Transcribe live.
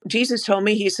Jesus told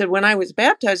me, he said, when I was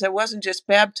baptized, I wasn't just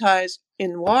baptized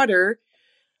in water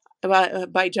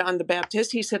by John the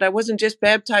Baptist. He said, I wasn't just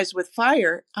baptized with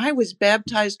fire. I was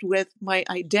baptized with my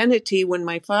identity when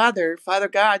my Father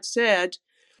God said,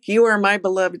 you are my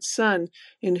beloved Son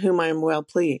in whom I am well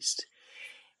pleased.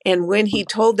 And when he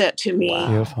told that to me,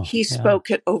 Beautiful. he spoke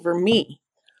it over me.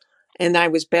 And I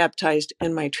was baptized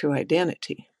in my true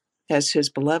identity as his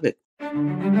beloved.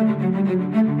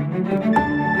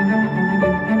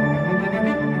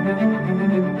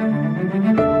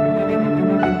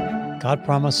 God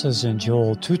promises in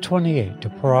Joel 2:28 to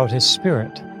pour out his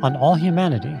Spirit on all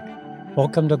humanity.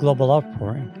 Welcome to Global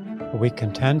Outpouring, where we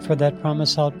contend for that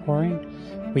promise outpouring,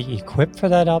 we equip for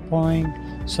that outpouring,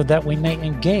 so that we may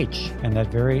engage in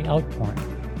that very outpouring.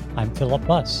 I'm Philip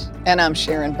Buss. And I'm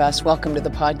Sharon Buss. Welcome to the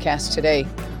podcast today.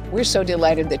 We're so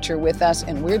delighted that you're with us,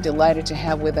 and we're delighted to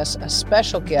have with us a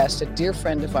special guest, a dear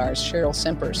friend of ours, Sheryl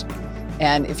Simpers.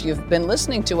 And if you've been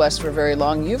listening to us for very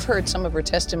long, you've heard some of her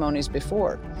testimonies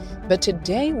before. But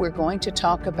today we're going to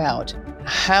talk about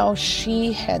how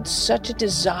she had such a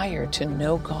desire to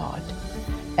know God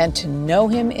and to know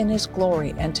him in his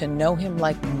glory and to know him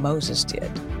like Moses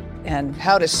did, and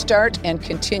how to start and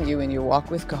continue in your walk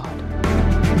with God.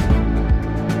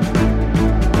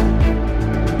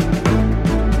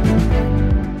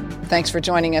 Thanks for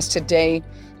joining us today.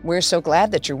 We're so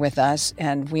glad that you're with us,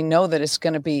 and we know that it's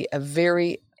going to be a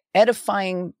very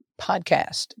edifying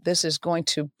podcast. This is going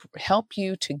to help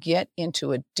you to get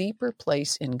into a deeper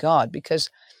place in God,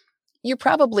 because you're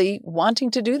probably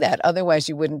wanting to do that. Otherwise,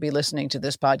 you wouldn't be listening to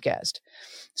this podcast.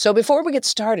 So before we get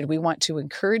started, we want to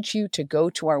encourage you to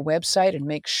go to our website and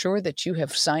make sure that you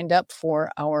have signed up for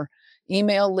our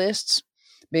email lists,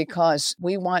 because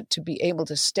we want to be able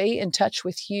to stay in touch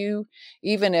with you,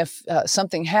 even if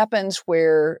something happens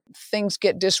where things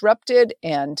get disrupted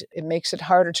and it makes it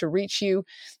harder to reach you.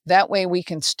 That way we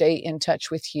can stay in touch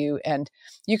with you. And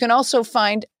you can also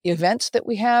find events that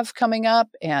we have coming up,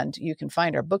 and you can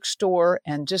find our bookstore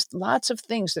and just lots of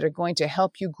things that are going to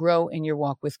help you grow in your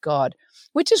walk with God,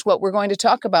 which is what we're going to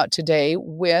talk about today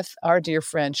with our dear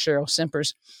friend, Sheryl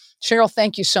Simpers. Sheryl,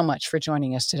 thank you so much for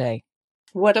joining us today.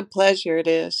 What a pleasure it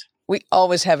is. We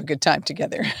always have a good time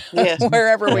together, Yes.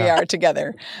 wherever we are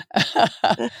together.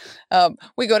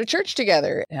 We go to church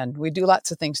together, and we do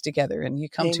lots of things together, and you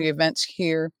come Amen. to events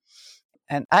here.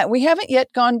 And we haven't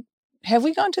yet gone. Have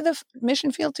we gone to the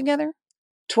mission field together?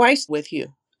 Twice with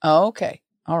you. Oh, okay.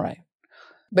 All right.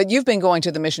 But you've been going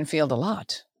to the mission field a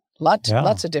lot. Lots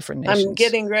of different nations. I'm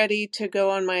getting ready to go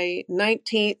on my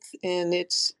 19th, and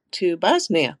it's to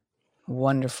Bosnia.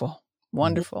 Wonderful.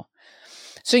 Wonderful.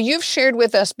 So you've shared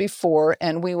with us before,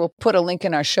 and we will put a link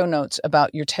in our show notes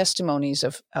about your testimonies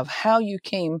of how you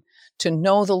came to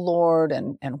know the Lord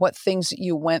and what things that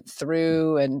you went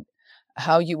through, and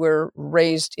how you were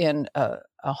raised in a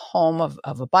home of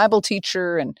a Bible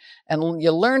teacher, and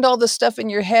you learned all this stuff in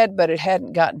your head, but it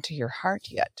hadn't gotten to your heart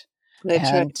yet.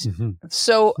 That's right. Mm-hmm.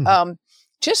 So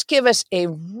just give us a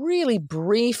really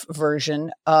brief version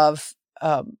of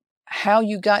how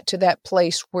you got to that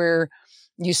place where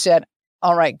you said,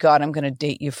 all right, God, I'm going to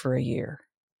date you for a year.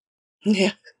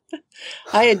 Yeah.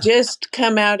 I had just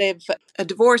come out of a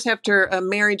divorce after a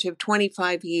marriage of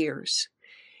 25 years.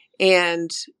 And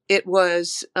it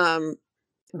was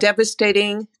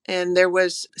devastating, and there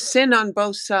was sin on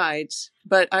both sides.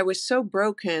 But I was so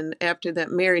broken after that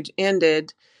marriage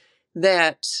ended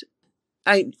that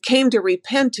I came to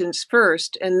repentance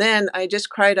first, and then I just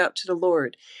cried out to the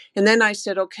Lord. And then I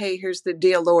said, okay, here's the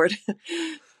deal, Lord.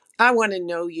 I want to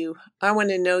know you. I want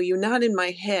to know you, not in my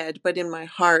head, but in my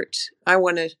heart. I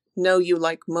want to know you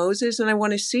like Moses, and I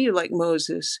want to see you like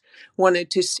Moses wanted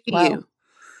to see you.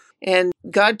 And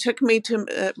God took me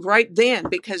to right then,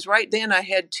 because right then I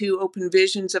had 2 open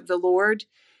visions of the Lord.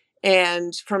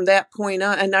 And from that point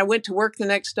on, and I went to work the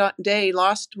next day,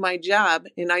 lost my job,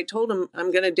 and I told him,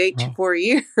 I'm going to date you for a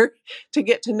year to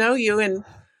get to know you. And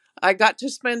I got to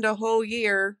spend a whole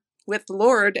year with the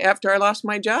Lord after I lost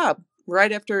my job,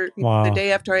 right after the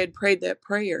day after I had prayed that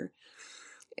prayer.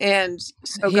 And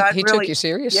so God he really took you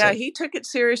seriously. Yeah, he took it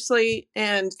seriously.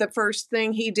 And the first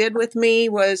thing he did with me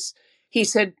was he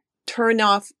said, turn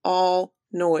off all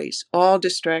noise, all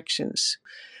distractions,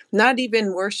 not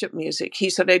even worship music. He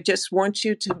said, I just want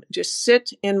you to just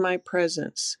sit in my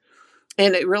presence.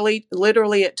 And it really,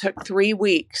 literally, it took 3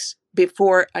 weeks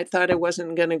before I thought I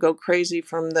wasn't going to go crazy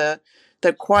from the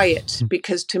quiet,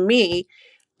 because to me,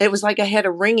 it was like I had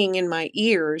a ringing in my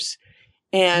ears,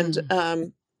 and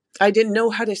I didn't know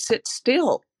how to sit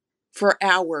still for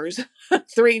hours,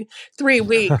 three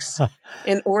weeks,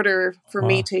 in order for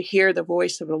me to hear the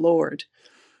voice of the Lord.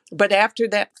 But after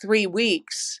that 3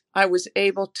 weeks, I was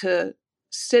able to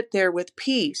sit there with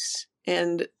peace.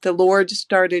 And the Lord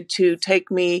started to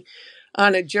take me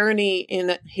on a journey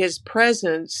in his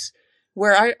presence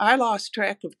where I lost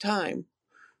track of time.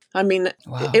 I mean,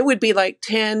 Wow. it would be like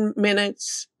 10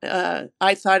 minutes.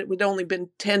 I thought it would only been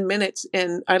 10 minutes.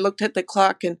 And I looked at the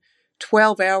clock and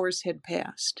 12 hours had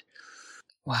passed.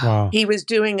 Wow. He was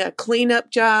doing a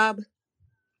cleanup job.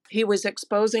 He was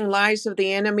exposing lies of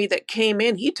the enemy that came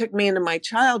in. He took me into my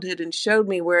childhood and showed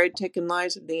me where I'd taken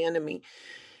lies of the enemy,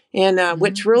 and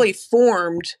which really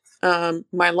formed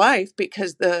my life,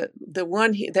 because the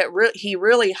one he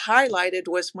really highlighted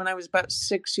was when I was about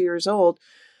 6 years old.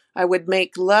 I would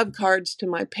make love cards to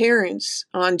my parents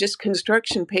on just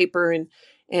construction paper, and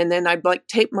then I'd like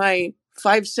tape my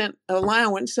 5-cent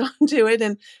allowance onto it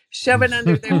and shove it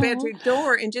under their bedroom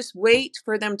door and just wait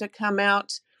for them to come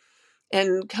out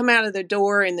of the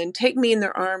door and then take me in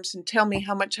their arms and tell me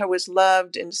how much I was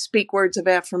loved and speak words of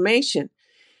affirmation.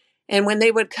 And when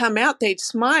they would come out, they'd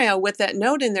smile with that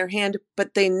note in their hand,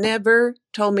 but they never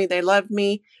told me they loved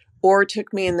me or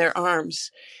took me in their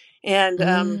arms.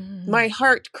 And my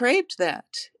heart craved that.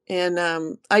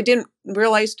 And I didn't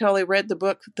realize till I read the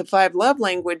book, The 5 Love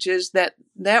Languages,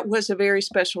 that was a very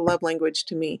special love language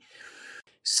to me.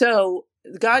 So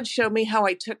God showed me how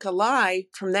I took a lie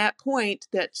from that point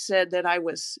that said that I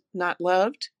was not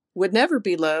loved, would never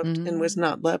be loved, and was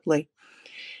not lovely.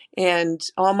 And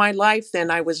all my life then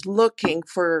I was looking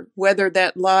for whether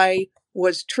that lie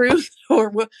was truth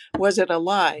or was it a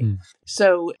lie.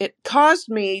 So it caused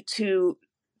me to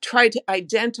try to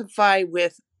identify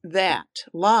with that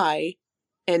lie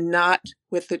and not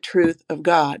with the truth of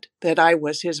God, that I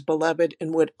was his beloved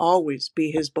and would always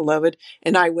be his beloved,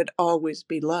 and I would always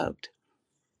be loved,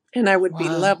 and I would be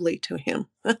lovely to him.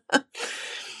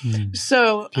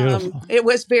 So it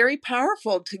was very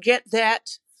powerful to get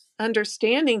that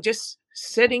understanding, just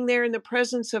sitting there in the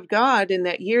presence of God in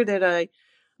that year that I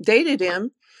dated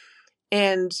him,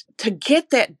 and to get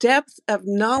that depth of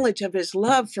knowledge of his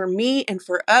love for me and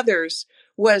for others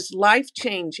was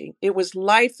life-changing. It was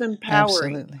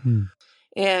life-empowering. Absolutely.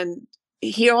 And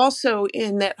he also,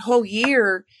 in that whole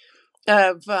year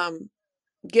of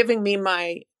giving me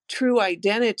my true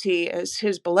identity as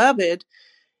his beloved,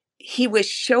 he was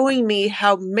showing me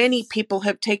how many people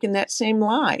have taken that same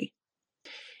lie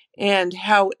and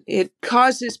how it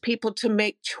causes people to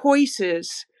make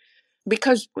choices,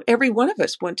 because every one of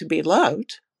us want to be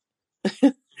loved.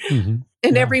 And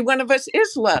every one of us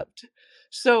is loved.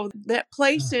 So that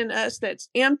place in us that's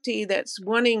empty, that's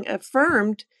wanting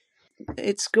affirmed,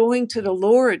 it's going to the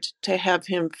Lord to have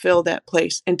him fill that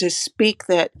place and to speak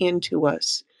that into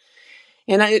us.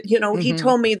 And he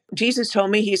told me, Jesus told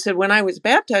me, he said, when I was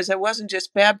baptized, I wasn't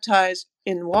just baptized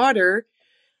in water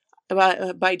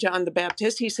by John the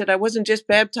Baptist. He said, I wasn't just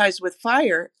baptized with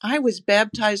fire. I was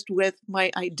baptized with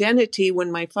my identity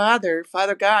when my Father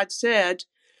God said,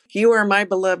 you are my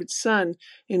beloved Son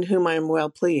in whom I am well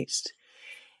pleased.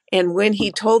 And when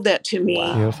he told that to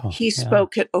me, he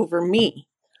spoke it over me.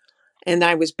 And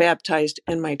I was baptized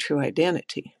in my true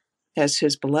identity as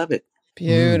his beloved.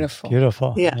 Beautiful.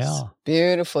 Beautiful. Yes. Yeah.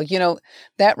 Beautiful.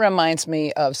 That reminds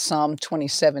me of Psalm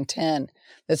 27:10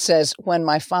 that says, when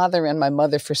my father and my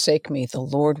mother forsake me, the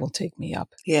Lord will take me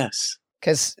up. Yes.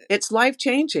 Because it's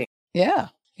life-changing. Yeah.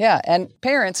 Yeah. And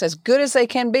parents, as good as they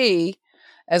can be,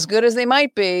 as good as they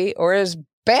might be, or as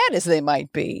bad as they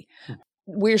might be,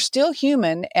 we're still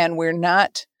human, and we're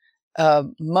not,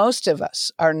 most of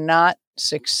us are not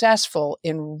successful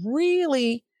in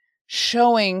really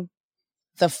showing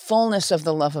the fullness of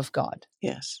the love of God.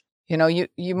 Yes.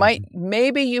 You might,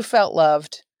 maybe you felt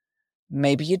loved,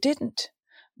 maybe you didn't,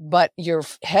 but your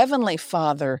heavenly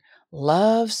Father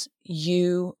loves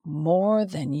you more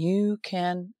than you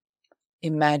can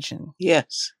imagine.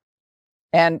 Yes.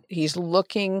 And he's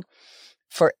looking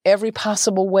for every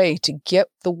possible way to get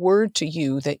the word to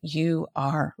you that you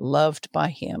are loved by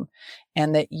him,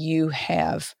 and that you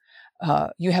have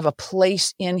a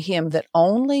place in him that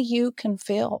only you can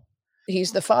fill.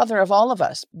 He's the Father of all of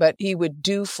us, but he would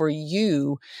do for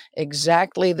you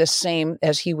exactly the same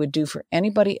as he would do for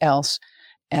anybody else,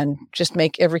 and just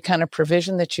make every kind of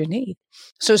provision that you need.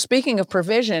 So speaking of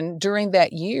provision, during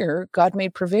that year, God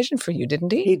made provision for you,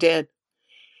 didn't he? He did.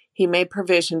 He made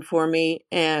provision for me.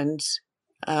 And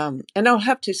I'll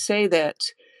have to say that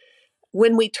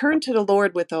when we turn to the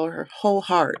Lord with our whole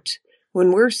heart,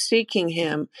 when we're seeking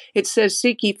him, it says,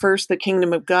 seek ye first the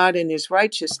kingdom of God and his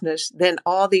righteousness, then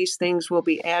all these things will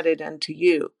be added unto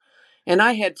you. And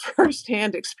I had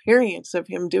firsthand experience of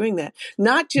him doing that.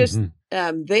 Not just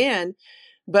then,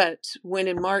 But when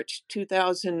in March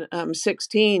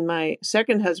 2016, my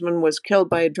second husband was killed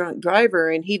by a drunk driver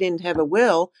and he didn't have a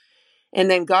will, and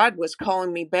then God was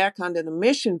calling me back onto the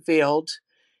mission field,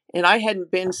 and I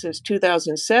hadn't been since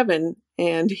 2007,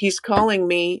 and he's calling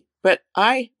me, but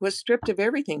I was stripped of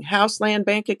everything, house, land,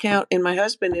 bank account, and my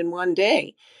husband in one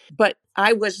day. But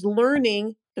I was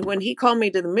learning, and when he called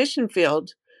me to the mission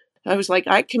field, I was like,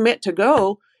 I commit to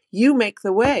go, you make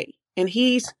the way. And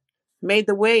he's made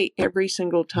the way every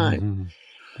single time. Mm-hmm.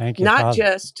 Thank you, Not Father.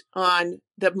 just on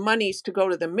the monies to go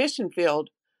to the mission field,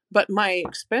 but my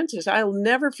expenses. I'll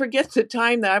never forget the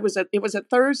time that it was a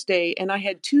Thursday, and I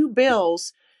had two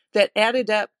bills that added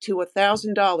up to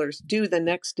 $1,000 due the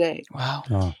next day. Wow.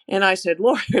 Oh. And I said,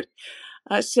 Lord,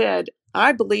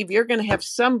 I believe you're going to have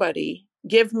somebody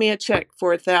give me a check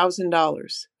for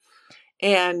 $1,000.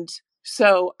 And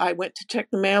so I went to check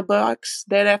the mailbox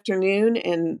that afternoon,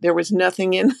 and there was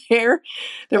nothing in there.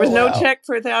 There was no check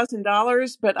for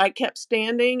 $1,000, but I kept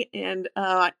standing, and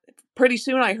pretty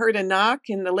soon I heard a knock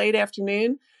in the late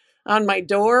afternoon on my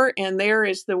door, and there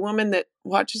is the woman that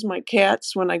watches my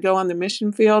cats when I go on the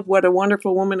mission field. What a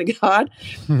wonderful woman of God.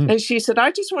 And she said,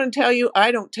 I just want to tell you,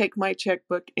 I don't take my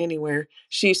checkbook anywhere.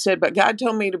 She said, but God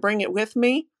told me to bring it with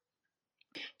me.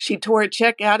 She tore a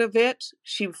check out of it.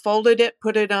 She folded it,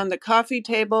 put it on the coffee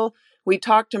table. We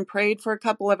talked and prayed for a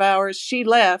couple of hours. She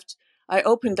left. I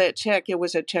opened that check. It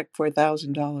was a check for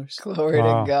 $1,000. Glory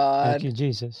to God. Thank you,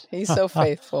 Jesus. He's so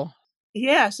faithful.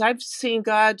 Yes, I've seen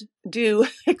God do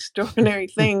extraordinary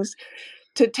things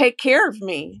to take care of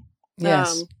me.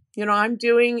 Yes. I'm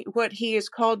doing what he has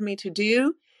called me to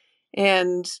do,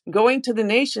 and going to the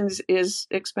nations is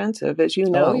expensive, as you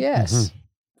know. Oh, yes.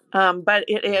 Mm-hmm. But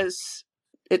it's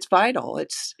vital.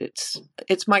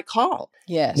 It's my call.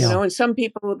 Yes. And some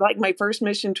people, like my first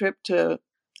mission trip to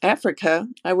Africa,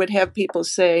 I would have people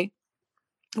say,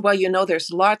 well,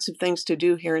 there's lots of things to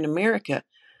do here in America.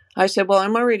 I said, well,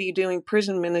 I'm already doing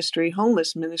prison ministry,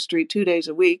 homeless ministry 2 days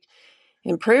a week,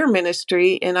 and prayer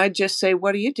ministry. And I just say,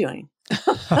 what are you doing?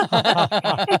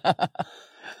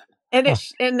 And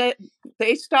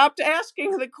they stopped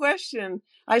asking the question.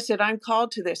 I said, I'm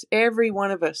called to this. Every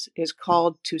one of us is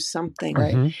called to something.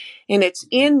 Right. Mm-hmm. And it's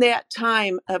in that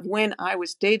time of when I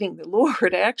was dating the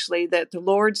Lord, actually, that the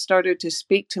Lord started to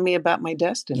speak to me about my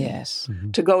destiny. Yes.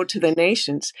 Mm-hmm. To go to the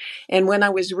nations. And when I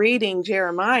was reading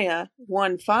Jeremiah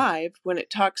 1:5, when it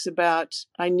talks about,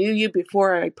 I knew you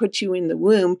before I put you in the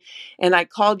womb, and I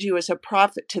called you as a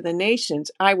prophet to the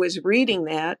nations, I was reading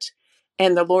that,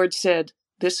 and the Lord said,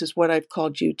 this is what I've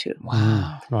called you to.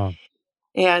 Wow. Wow.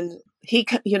 And he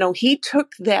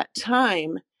took that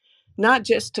time, not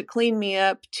just to clean me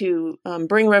up, to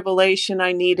bring revelation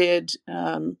I needed,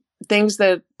 things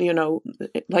that,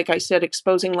 like I said,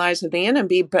 exposing lies of the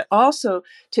enemy, but also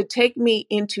to take me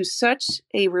into such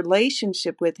a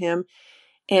relationship with him,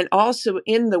 and also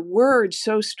in the word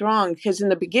so strong. Because in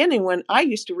the beginning, when I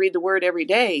used to read the word every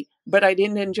day, but I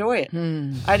didn't enjoy it.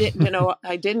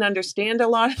 I didn't understand a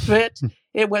lot of it.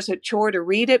 It was a chore to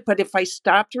read it. But if I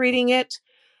stopped reading it,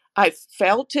 I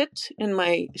felt it in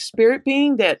my spirit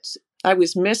being that I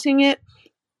was missing it.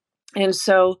 And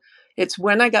so it's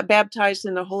when I got baptized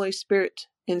in the Holy Spirit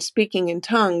and speaking in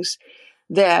tongues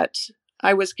that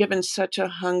I was given such a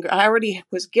hunger. I already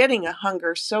was getting a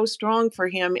hunger so strong for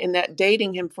him in that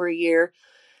dating him for a year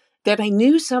that I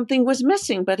knew something was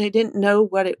missing, but I didn't know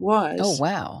what it was. Oh,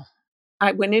 wow.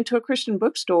 I went into a Christian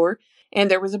bookstore, and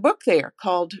there was a book there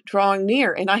called Drawing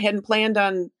Near. And I hadn't planned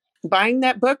on buying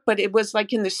that book, but it was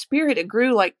like in the spirit, it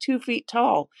grew like 2 feet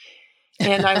tall.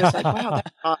 And I was like, wow,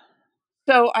 that's awesome.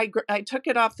 So I took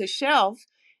it off the shelf,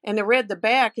 and I read the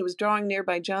back. It was Drawing Near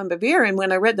by John Bevere. And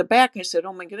when I read the back, I said,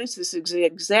 oh my goodness, this is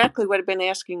exactly what I've been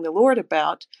asking the Lord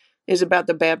about, is about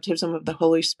the baptism of the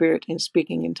Holy Spirit and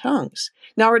speaking in tongues.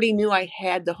 Now, I already knew I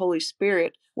had the Holy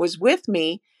Spirit was with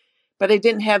me, but I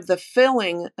didn't have the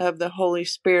filling of the Holy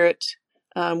Spirit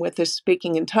with the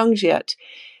speaking in tongues yet.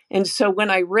 And so when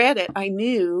I read it, I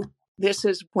knew this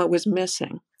is what was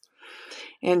missing.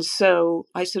 And so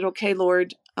I said, okay,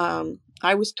 Lord,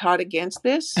 I was taught against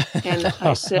this. And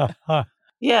I said,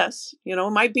 yes,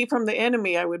 it might be from the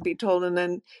enemy, I would be told.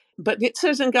 But it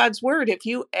says in God's word, if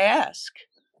you ask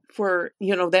for,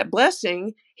 that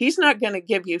blessing, he's not going to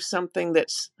give you something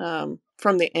that's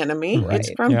from the enemy. Right.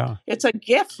 It's a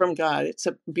gift from God. It's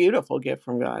a beautiful gift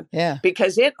from God. Yeah.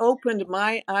 Because it opened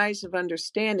my eyes of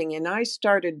understanding. And I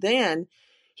started then,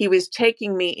 he was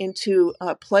taking me into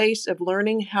a place of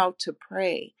learning how to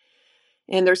pray.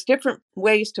 And there's different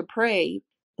ways to pray.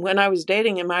 When I was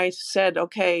dating him, I said,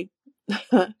 okay,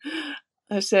 I'm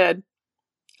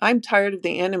tired of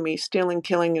the enemy stealing,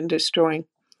 killing, and destroying.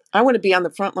 I want to be on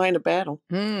the front line of battle.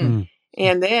 Mm.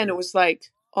 And then it was like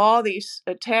all these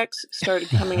attacks started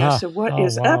coming. I said, what Oh,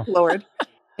 is wow. up, Lord?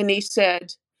 And he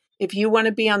said, if you want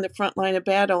to be on the front line of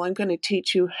battle, I'm going to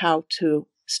teach you how to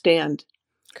stand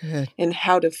Good. and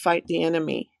how to fight the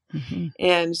enemy. Mm-hmm.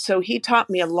 And so he taught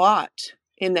me a lot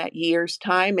in that year's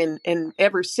time. And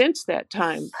ever since that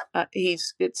time,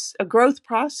 it's a growth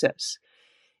process.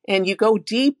 And you go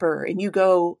deeper and you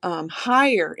go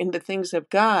higher in the things of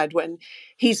God when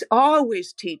he's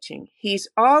always teaching. He's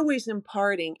always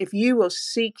imparting if you will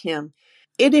seek him.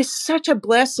 It is such a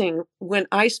blessing when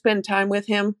I spend time with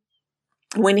him,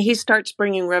 when he starts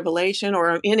bringing revelation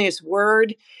or in his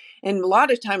word. And a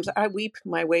lot of times I weep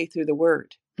my way through the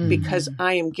word because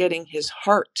I am getting his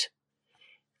heart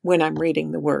when I'm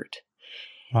reading the word.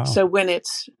 Wow. So when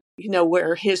it's,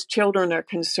 where his children are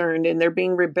concerned and they're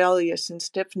being rebellious and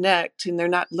stiff-necked and they're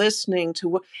not listening to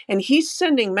what, and he's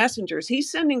sending messengers,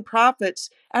 he's sending prophets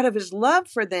out of his love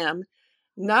for them,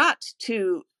 not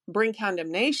to bring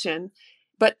condemnation,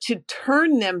 but to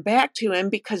turn them back to him,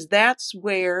 because that's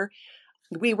where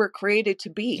we were created to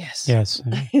be. Yes.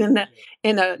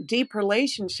 In a deep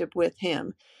relationship with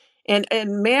him. And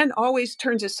man always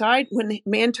turns aside. When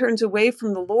man turns away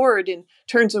from the Lord and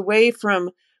turns away from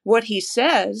what he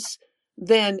says,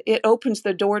 then it opens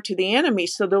the door to the enemy.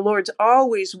 So the Lord's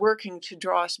always working to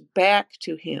draw us back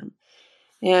to him.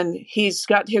 And he's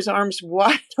got his arms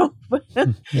wide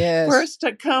open for us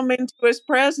to come into his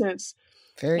presence.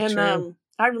 Very true.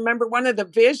 I remember one of the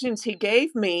visions he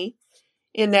gave me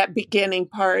in that beginning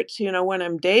part, when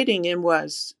I'm dating him,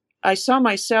 was I saw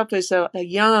myself as a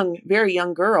young, very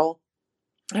young girl.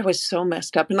 I was so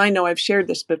messed up. And I know I've shared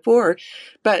this before,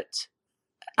 but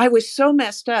I was so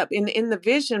messed up. In the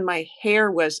vision, my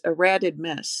hair was a ratted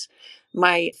mess.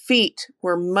 My feet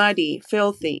were muddy,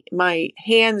 filthy. My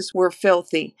hands were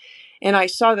filthy. And I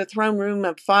saw the throne room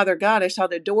of Father God. I saw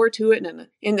the door to it. And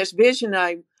in this vision,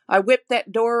 I whip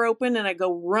that door open and I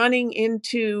go running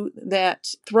into that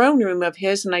throne room of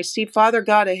his, and I see Father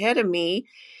God ahead of me,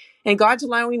 and God's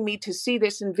allowing me to see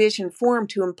this in vision form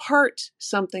to impart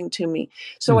something to me.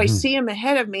 So I see him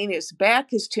ahead of me and his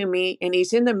back is to me, and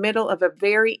he's in the middle of a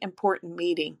very important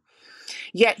meeting.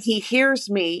 Yet he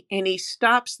hears me and he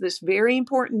stops this very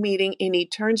important meeting and he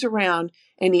turns around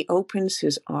and he opens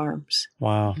his arms.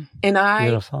 Wow. And I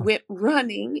Beautiful. went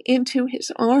running into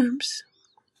his arms.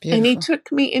 Beautiful. And he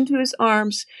took me into his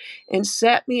arms and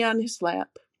sat me on his lap.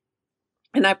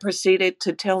 And I proceeded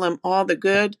to tell him all the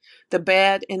good, the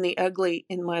bad, and the ugly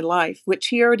in my life, which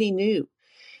he already knew.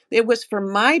 It was for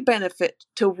my benefit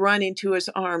to run into his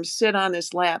arms, sit on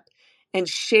his lap, and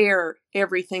share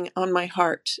everything on my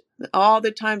heart. All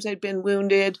the times I'd been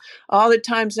wounded, all the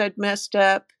times I'd messed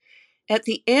up. At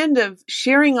the end of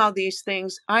sharing all these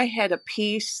things, I had a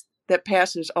peace that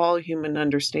passes all human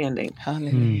understanding.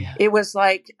 Hallelujah. It was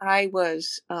like I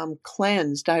was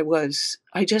cleansed.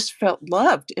 I just felt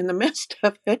loved in the midst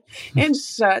of it, and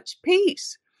such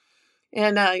peace.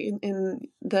 And in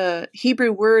the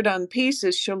Hebrew word on peace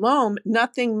is shalom,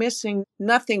 nothing missing,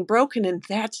 nothing broken. And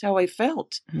that's how I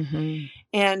felt. Mm-hmm.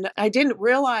 And I didn't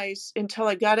realize until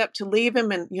I got up to leave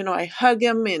him, and, I hug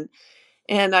him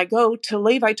and I go to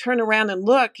leave. I turn around and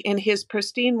look, and his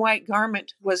pristine white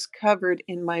garment was covered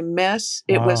in my mess.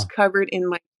 It was covered in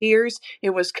my tears. It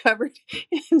was covered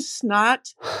in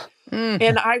snot.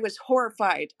 And I was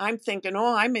horrified. I'm thinking,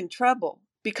 I'm in trouble,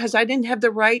 because I didn't have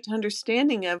the right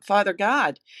understanding of Father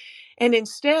God. And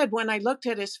instead, when I looked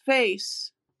at his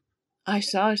face, I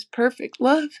saw his perfect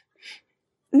love.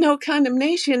 No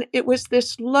condemnation. It was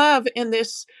this love and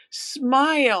this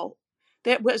smile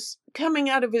that was coming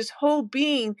out of his whole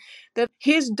being, that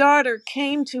his daughter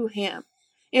came to him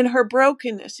in her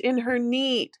brokenness, in her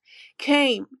need,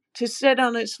 came to sit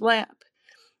on his lap.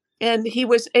 And he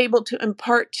was able to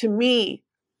impart to me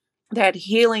that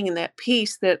healing and that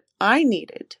peace that I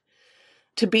needed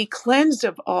to be cleansed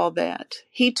of all that.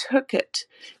 He took it.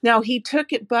 Now, he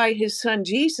took it by his son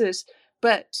Jesus,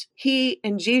 but he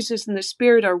and Jesus and the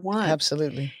Spirit are one.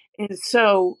 Absolutely. And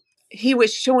so he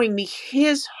was showing me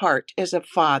his heart as a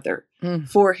father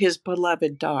for his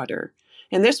beloved daughter.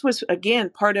 And this was, again,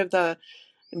 part of the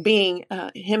being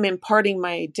him imparting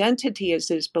my identity as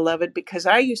his beloved, because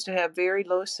I used to have very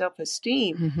low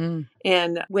self-esteem. Mm-hmm.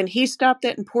 And when he stopped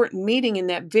that important meeting and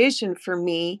that vision for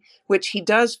me, which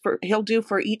he'll do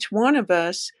for each one of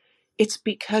us, it's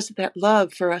because of that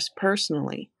love for us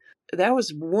personally. That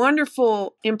was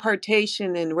wonderful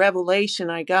impartation and revelation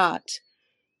I got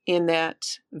in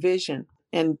that vision.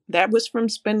 And that was from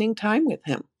spending time with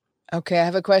him. Okay, I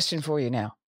have a question for you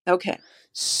now. Okay.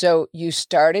 So you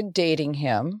started dating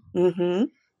him, Mm-hmm.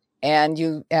 and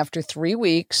you, after 3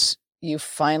 weeks, you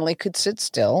finally could sit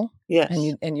still, Yes.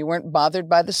 and you weren't bothered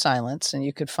by the silence, and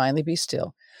you could finally be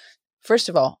still. First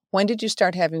of all, when did you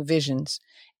start having visions,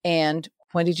 and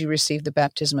when did you receive the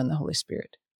baptism in the Holy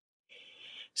Spirit?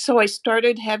 So I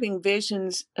started having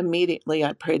visions immediately.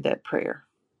 I prayed that prayer.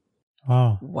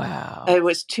 Wow. Wow. It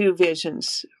was 2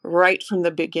 visions right from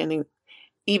the beginning,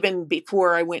 even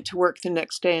before I went to work the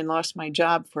next day and lost my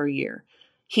job for a year.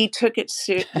 He took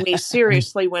me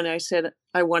seriously when I said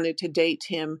I wanted to date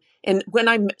him. And when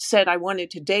I said I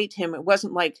wanted to date him, it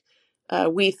wasn't like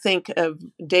we think of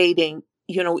dating.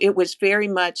 It was very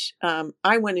much,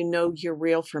 I want to know you're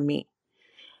real for me.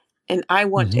 And I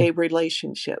want a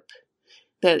relationship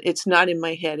that it's not in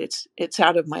my head. It's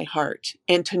out of my heart,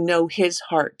 and to know his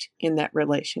heart in that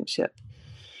relationship.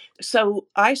 So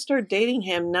I started dating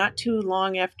him not too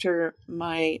long after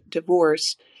my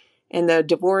divorce. And the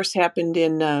divorce happened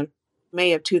in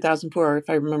May of 2004, if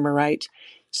I remember right.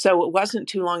 So it wasn't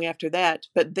too long after that.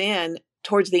 But then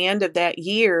towards the end of that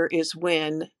year is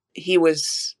when he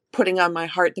was putting on my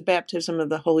heart the baptism of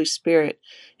the Holy Spirit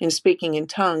and speaking in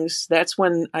tongues. That's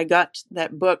when I got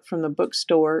that book from the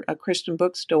bookstore, a Christian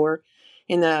bookstore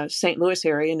in the St. Louis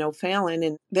area in O'Fallon.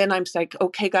 And then I'm like,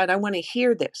 okay, God, I want to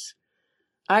hear this.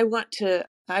 I want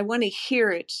to hear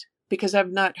it because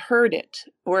I've not heard it.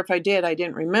 Or if I did, I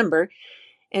didn't remember.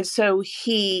 And so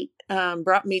he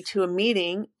brought me to a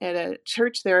meeting at a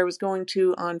church there I was going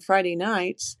to on Friday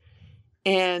nights.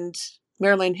 And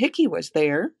Marilyn Hickey was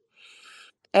there.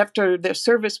 After the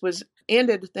service was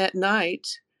ended that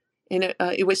night, and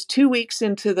it was 2 weeks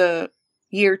into the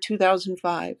year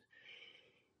 2005.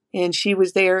 And she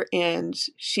was there, and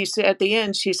she said at the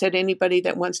end, she said, anybody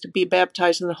that wants to be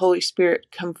baptized in the Holy Spirit,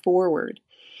 come forward.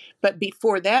 But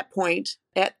before that point,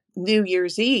 at New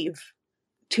Year's Eve,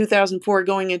 2004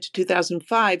 going into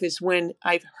 2005 is when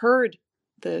I've heard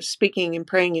the speaking and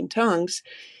praying in tongues,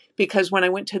 because when I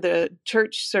went to the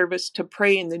church service to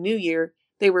pray in the new year,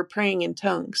 they were praying in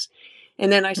tongues.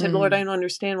 And then I said, Lord, I don't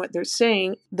understand what they're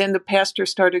saying. Then the pastor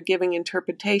started giving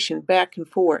interpretation back and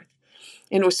forth.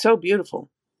 And it was so beautiful.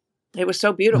 It was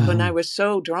so beautiful. And I was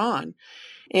so drawn.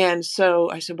 And so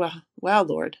I said, wow,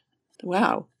 Lord,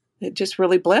 wow. It just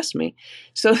really blessed me.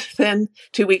 So then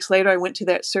 2 weeks later, I went to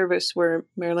that service where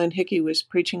Marilyn Hickey was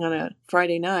preaching on a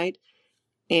Friday night.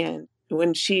 And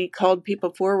when she called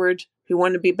people forward who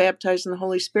wanted to be baptized in the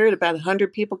Holy Spirit, about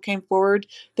 100 people came forward.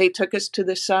 They took us to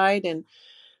the side, and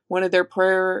one of their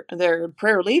prayer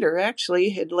leader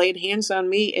actually had laid hands on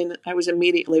me, and I was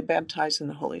immediately baptized in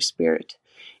the Holy Spirit.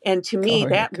 And to me,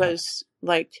 that was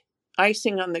like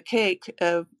icing on the cake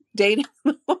of dating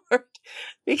the Lord,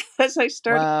 because I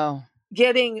started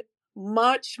getting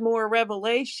much more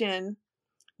revelation,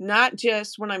 not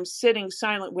just when I'm sitting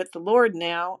silent with the Lord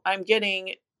now. I'm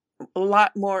getting a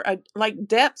lot more like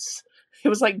depths. It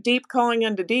was like deep calling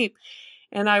unto deep.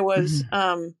 And I was,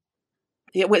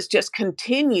 it was just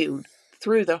continued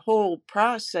through the whole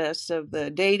process of the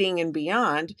dating and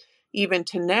beyond, even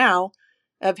to now,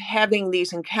 of having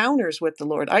these encounters with the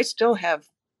Lord. I still have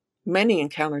many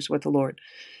encounters with the Lord.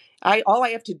 All I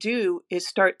have to do is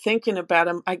start thinking about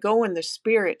him. I go in the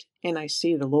spirit and I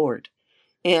see the Lord.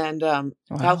 And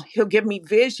he'll give me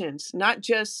visions, not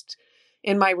just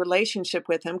in my relationship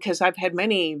with him, because I've had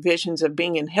many visions of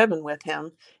being in heaven with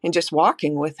him and just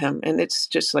walking with him. And it's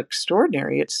just like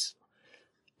extraordinary.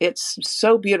 It's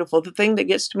so beautiful. The thing that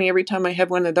gets to me every time I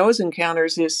have one of those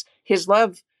encounters is his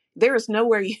love. There is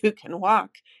nowhere you can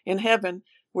walk in heaven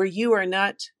where you are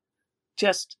not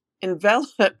just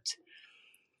enveloped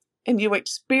and you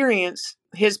experience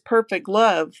his perfect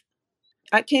love.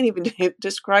 I can't even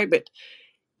describe it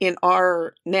in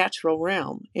our natural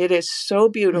realm. It is so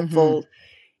beautiful.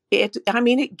 It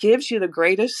gives you the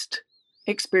greatest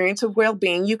experience of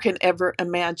well-being you can ever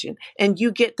imagine. And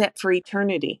you get that for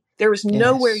eternity. There is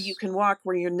nowhere you can walk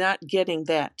where you're not getting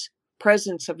that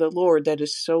presence of the Lord that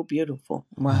is so beautiful.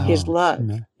 Wow. His love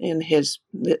and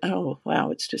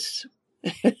it's just,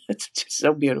 it's just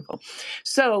so beautiful.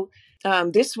 So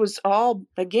this was all,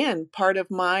 again, part of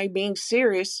my being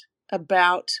serious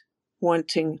about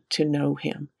wanting to know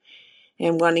him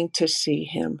and wanting to see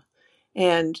him.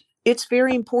 And it's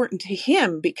very important to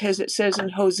him, because it says in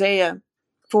Hosea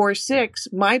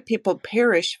 4:6, my people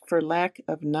perish for lack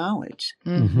of knowledge.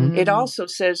 It also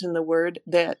says in the word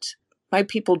that my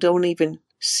people don't even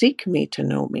seek me to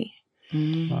know me.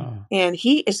 And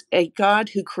he is a God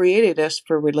who created us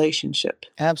for relationship.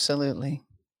 Absolutely.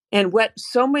 And what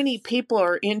so many people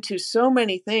are into, so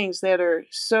many things that are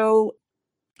so,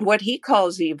 what he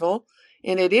calls evil,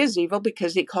 and it is evil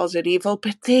because he calls it evil,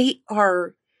 but they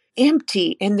are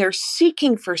empty and they're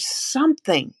seeking for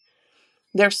something.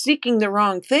 They're seeking the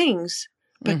wrong things,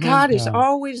 But God is Yeah.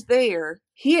 always there.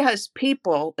 He has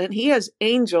people and he has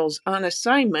angels on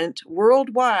assignment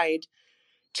worldwide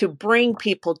to bring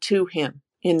people to him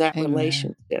in that Amen.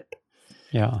 relationship.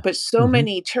 Yeah. But so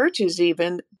many churches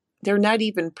even, they're not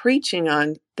even preaching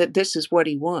on that this is what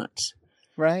he wants.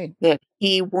 Right. That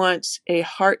he wants a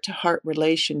heart-to-heart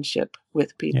relationship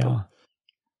with people.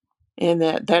 Yeah. And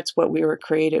that's what we were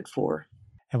created for.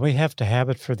 And we have to have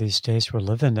it for these days we're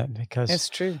living in because, It's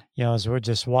true. as we're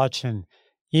just watching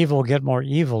evil get more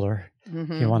eviler, if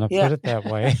you want to Yeah. put it that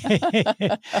way.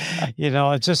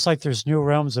 It's just like there's new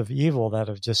realms of evil that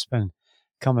have just been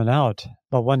coming out.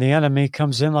 But when the enemy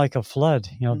comes in like a flood,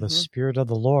 the Spirit of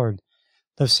the Lord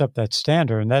lifts up that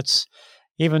standard. And that's,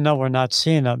 even though we're not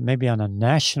seeing it maybe on a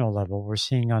national level, we're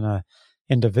seeing on a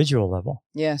individual level.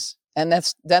 Yes. And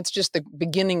that's just the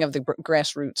beginning of the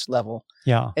grassroots level.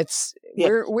 Yeah.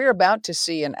 We're about to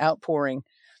see an outpouring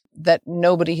that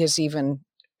nobody has even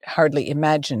hardly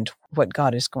imagined what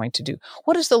God is going to do.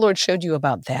 What has the Lord showed you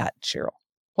about that, Sheryl?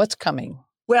 What's coming?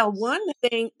 Well, one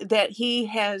thing that he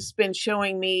has been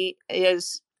showing me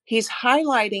is he's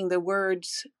highlighting the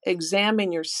words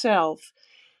examine yourself.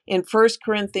 In 1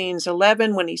 Corinthians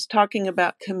 11, when he's talking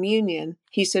about communion,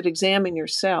 he said, examine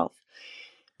yourself.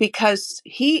 Because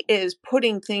he is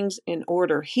putting things in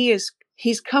order. He's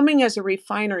coming as a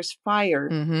refiner's fire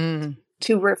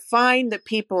to refine the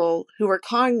people who are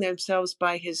calling themselves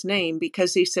by his name,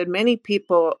 because he said many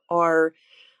people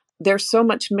there's so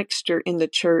much mixture in the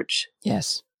church.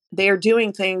 Yes. They are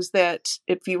doing things that,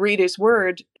 if you read his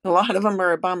word, a lot of them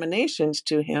are abominations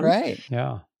to him. Right.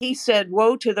 Yeah. He said,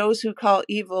 woe to those who call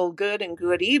evil good and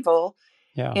good evil.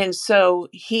 Yeah. And so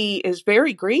he is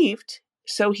very grieved.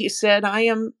 So he said,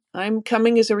 I'm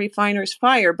coming as a refiner's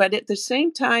fire. But at the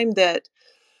same time that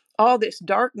all this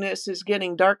darkness is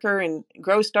getting darker and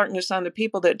gross darkness on the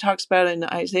people that it talks about in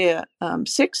Isaiah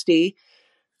 60,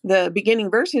 the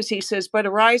beginning verses, he says, but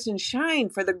arise and shine,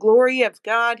 for the glory of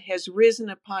God has risen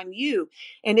upon you.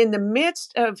 And in the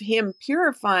midst of him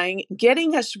purifying,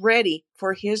 getting us ready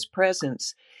for his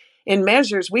presence in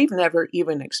measures we've never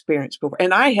even experienced before.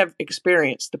 And I have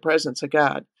experienced the presence of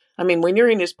God. I mean, when you're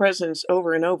in his presence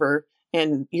over and over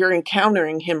and you're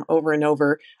encountering him over and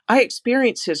over, I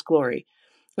experience his glory.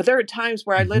 But there are times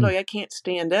where I can't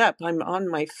stand up. I'm on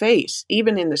my face.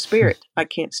 Even in the spirit, I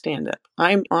can't stand up.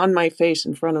 I'm on my face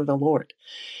in front of the Lord.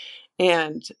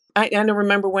 And I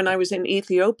remember when I was in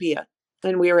Ethiopia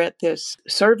and we were at this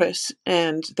service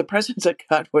and the presence of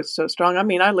God was so strong. I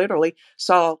mean, I literally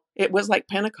saw, it was like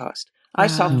Pentecost. I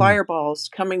saw fireballs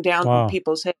coming down on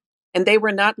people's heads. And they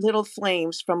were not little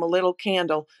flames from a little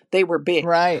candle. They were big.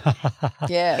 Right.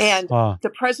 Yes. And the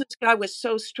presence of God was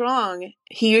so strong.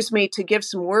 He used me to give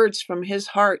some words from his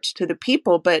heart to the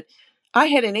people. But I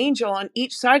had an angel on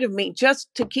each side of me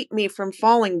just to keep me from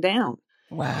falling down.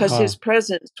 Wow. Because his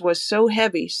presence was so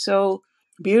heavy, so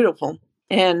beautiful.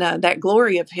 And that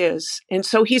glory of his. And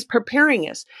so he's preparing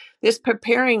us. This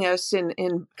preparing us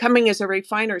in coming as a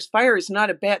refiner's fire is not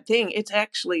a bad thing. It's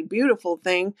actually a beautiful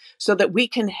thing so that we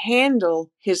can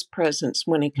handle his presence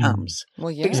when he comes.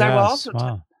 Well, yeah. Because I will also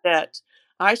tell you that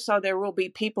I saw there will be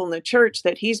people in the church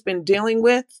that he's been dealing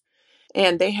with,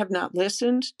 and they have not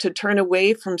listened to turn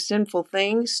away from sinful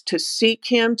things, to seek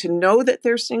him, to know that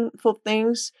they're sinful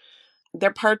things.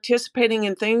 They're participating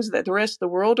in things that the rest of the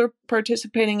world are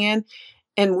participating in.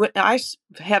 And I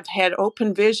have had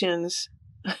open visions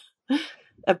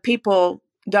of people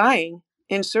dying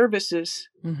in services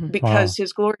because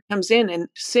his glory comes in and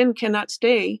sin cannot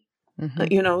stay,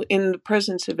 in the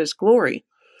presence of his glory.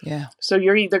 Yeah. So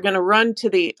you're either going to run to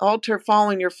the altar, fall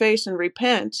on your face and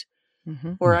repent,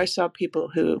 or I saw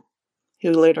people who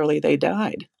literally they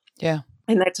died. Yeah.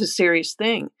 And that's a serious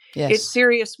thing. Yes. It's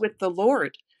serious with the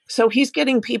Lord. So he's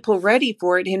getting people ready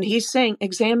for it. And he's saying,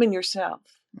 examine yourself.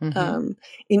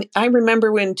 I remember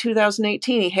when in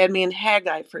 2018, he had me in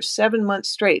Haggai for 7 months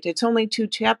straight. It's only 2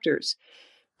 chapters,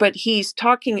 but he's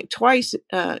talking twice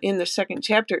in the second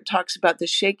chapter. It talks about the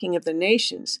shaking of the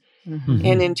nations.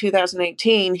 And in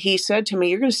 2018, he said to me,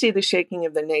 you're going to see the shaking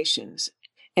of the nations.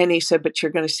 And he said, but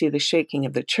you're going to see the shaking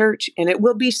of the church, and it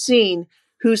will be seen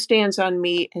who stands on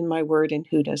me and my word and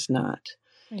who does not.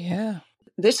 Yeah.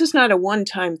 This is not a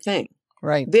one-time thing.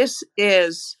 Right.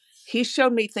 He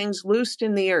showed me things loosed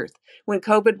in the earth. When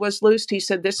COVID was loosed, he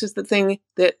said, this is the thing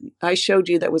that I showed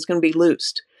you that was going to be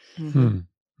loosed.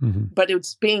 But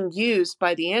it's being used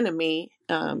by the enemy.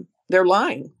 They're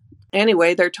lying.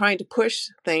 Anyway, they're trying to push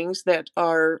things that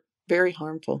are very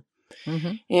harmful.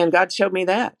 And God showed me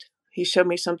that. He showed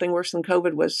me something worse than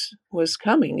COVID was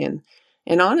coming.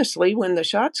 And honestly, when the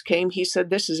shots came, he said,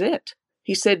 this is it.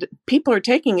 He said, people are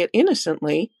taking it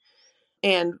innocently,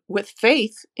 and with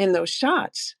faith in those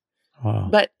shots. Wow.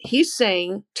 But he's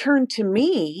saying, turn to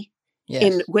me.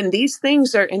 Yes. When these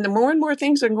things are, and the more and more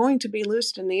things are going to be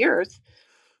loosed in the earth,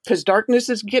 because darkness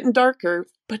is getting darker,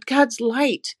 but God's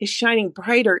light is shining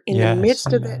brighter in the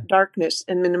midst of that darkness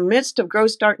and in the midst of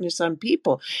gross darkness on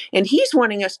people. And he's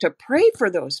wanting us to pray for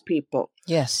those people.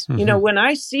 Yes. You know, when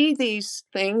I see these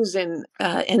things and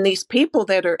these people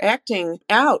that are acting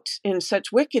out in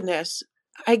such wickedness,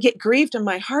 I get grieved in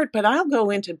my heart, but I'll go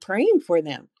into praying for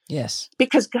them. Yes.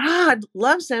 Because God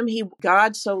loves them.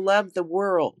 God so loved the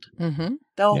world, the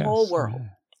whole world,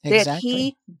 that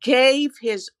he gave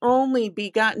his only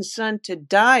begotten son to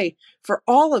die for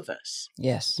all of us.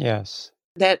 Yes. Yes.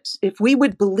 That if we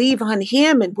would believe on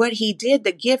him and what he did,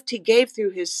 the gift he gave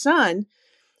through his son,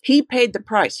 he paid the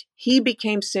price. He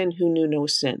became sin who knew no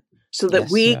sin, so that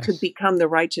we could become the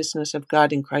righteousness of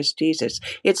God in Christ Jesus.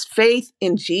 It's faith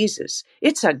in Jesus.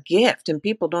 It's a gift, and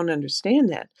people don't understand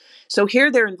that. So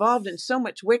here they're involved in so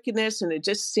much wickedness, and it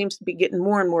just seems to be getting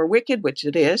more and more wicked, which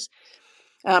it is.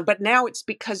 But now it's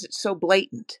because it's so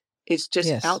blatant. It's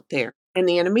just out there, and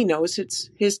the enemy knows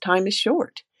his time is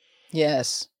short.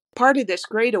 Yes. Part of this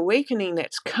great awakening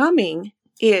that's coming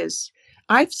is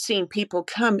I've seen people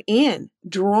come in,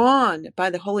 drawn by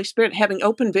the Holy Spirit, having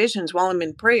open visions while I'm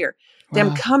in prayer,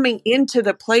 them coming into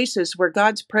the places where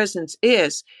God's presence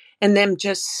is, and them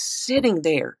just sitting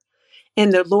there,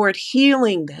 and the Lord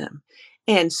healing them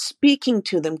and speaking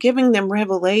to them, giving them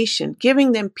revelation,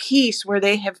 giving them peace where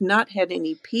they have not had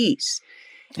any peace.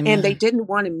 Amen. And they didn't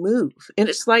want to move. And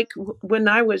it's like when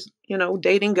I was,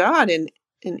 dating God, and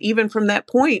even from that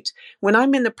point, when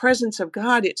I'm in the presence of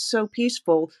God, it's so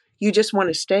peaceful. You just want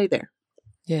to stay there.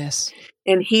 Yes.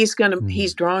 And he's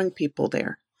drawing people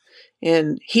there.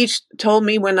 And he told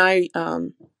me when I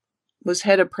was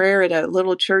head of prayer at a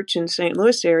little church in St.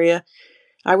 Louis area,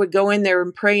 I would go in there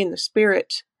and pray in the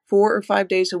Spirit 4 or 5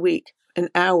 days a week, an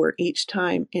hour each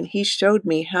time. And he showed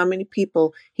me how many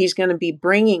people he's going to be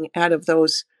bringing out of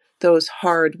those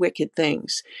hard, wicked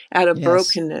things, out of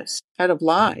brokenness, out of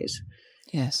lies.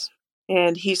 Yes.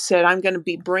 And he said, I'm going to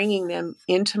be bringing them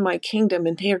into my kingdom,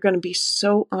 and they are going to be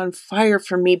so on fire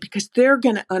for me because they're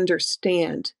going to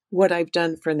understand what I've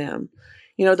done for them.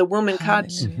 The woman caught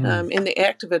in the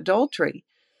act of adultery,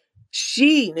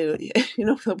 she knew,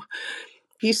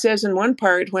 he says in one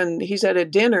part when he's at a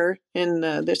dinner and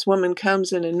this woman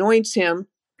comes and anoints him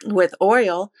with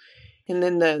oil, and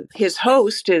then his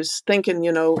host is thinking,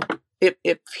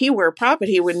 if he were a prophet,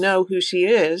 he would know who she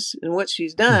is and what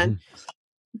she's done.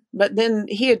 But then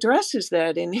he addresses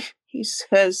that and he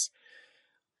says,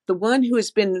 the one who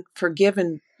has been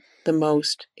forgiven the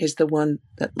most is the one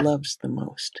that loves the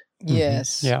most.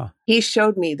 Yes. Yeah. He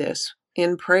showed me this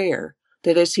in prayer,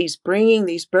 that as he's bringing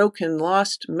these broken,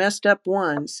 lost, messed up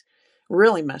ones,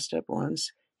 really messed up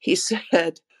ones, he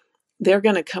said, they're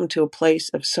going to come to a place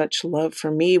of such love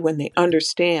for me when they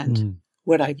understand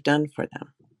what I've done for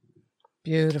them.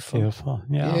 Beautiful. Beautiful.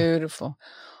 Yeah. Beautiful.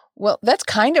 Well, that's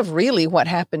kind of really what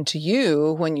happened to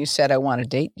you when you said, I want to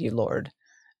date you, Lord.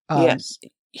 Yes.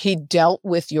 He dealt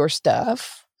with your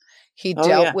stuff. He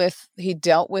dealt with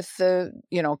the,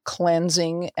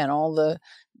 cleansing and all the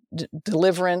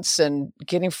deliverance and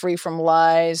getting free from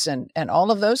lies and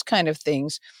all of those kind of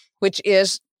things, which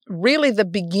is really the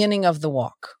beginning of the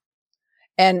walk.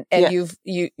 And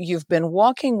you've been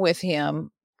walking with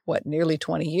him, nearly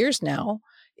 20 years now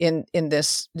in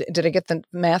this. Did I get the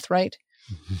math right?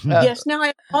 Yes. Now,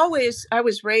 I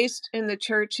was raised in the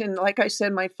church, and like I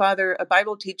said, my father, a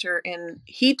Bible teacher, and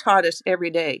he taught us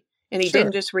every day, and he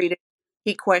didn't just read it.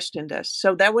 He questioned us.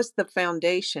 So that was the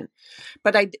foundation.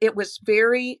 But it was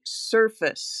very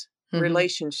surface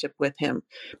relationship with him.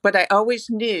 But I always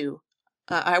knew,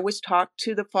 I always talked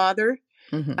to the Father.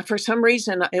 For some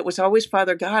reason, it was always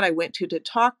Father God I went to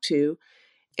talk to.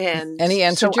 And he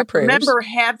answered your prayers. I remember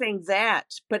having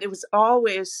that, but it was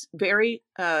always very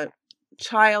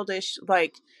childish,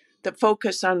 like the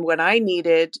focus on what I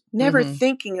needed, never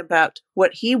thinking about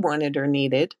what he wanted or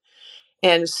needed.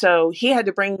 And so he had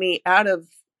to bring me out of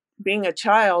being a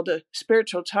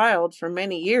spiritual child for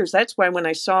many years. That's why when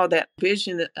I saw that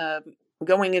vision of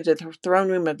going into the throne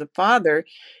room of the Father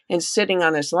and sitting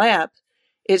on his lap,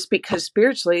 it's because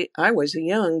spiritually I was a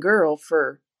young girl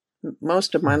for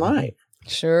most of my life.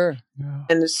 Sure. Yeah.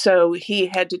 And so he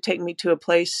had to take me to a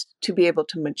place to be able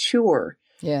to mature.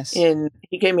 Yes. And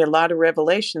he gave me a lot of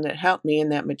revelation that helped me in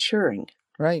that maturing.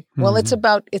 Right. Well, it's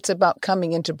about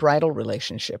coming into bridal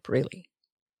relationship, really.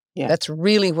 Yeah. That's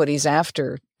really what he's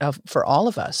after for all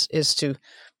of us, is to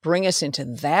bring us into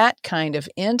that kind of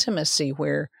intimacy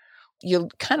where you'll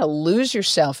kind of lose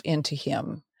yourself into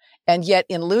him And yet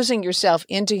in losing yourself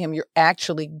into him, you're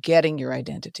actually getting your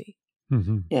identity.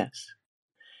 Mm-hmm. Yes.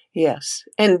 Yes.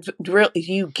 And really,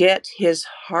 you get his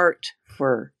heart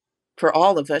for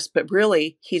all of us, but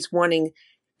really he's wanting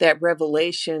that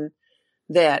revelation,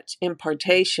 that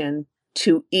impartation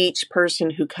to each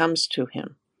person who comes to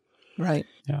him. Right.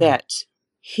 Yeah. That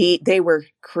they were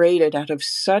created out of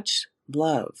such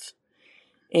love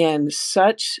and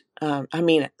such,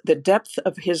 the depth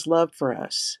of his love for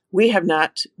us. We have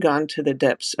not gone to the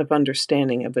depths of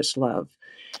understanding of his love.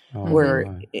 Oh, Where,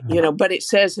 my. but it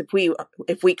says if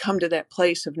we come to that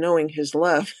place of knowing his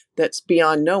love that's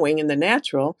beyond knowing in the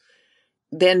natural,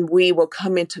 then we will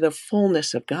come into the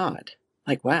fullness of God.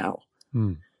 Like, wow.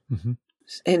 Mm-hmm.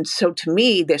 And so to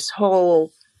me, this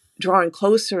whole drawing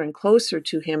closer and closer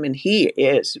to him, and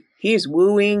he's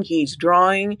wooing, he's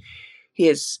drawing,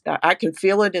 I can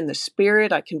feel it in the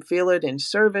spirit. I can feel it in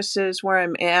services where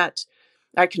I'm at.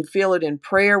 I can feel it in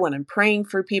prayer when I'm praying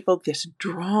for people, this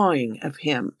drawing of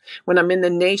him. When I'm in the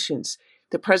nations,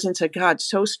 the presence of God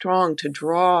so strong to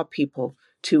draw people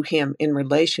to him in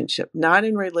relationship, not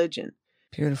in religion.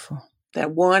 Beautiful.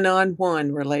 That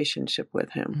one-on-one relationship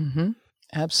with him. Mm-hmm.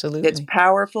 Absolutely. It's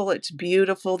powerful. It's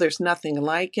beautiful. There's nothing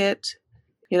like it.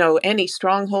 Any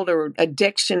stronghold or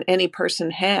addiction any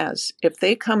person has, if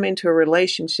they come into a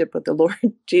relationship with the Lord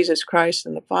Jesus Christ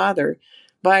and the Father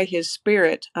by his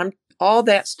Spirit, all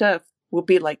that stuff will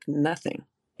be like nothing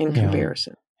in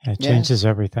comparison. It changes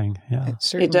everything. Yeah. It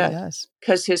certainly does.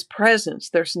 Because his presence,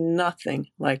 there's nothing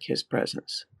like his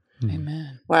presence.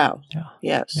 Amen. Wow. Yeah.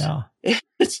 Yes. Yeah.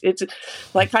 It's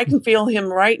like I can feel him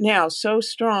right now so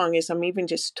strong as I'm even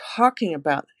just talking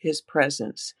about his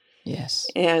presence. Yes.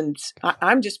 And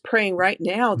I'm just praying right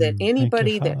now that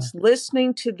anybody that's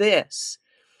listening to this,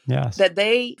 that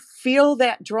they feel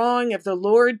that drawing of the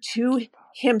Lord to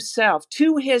himself,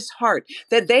 to his heart,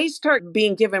 that they start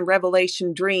being given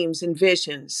revelation dreams and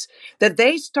visions, that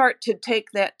they start to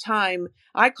take that time.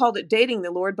 I called it dating the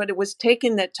Lord, but it was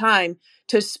taking that time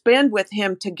to spend with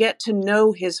him to get to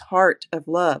know his heart of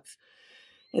love.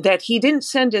 That he didn't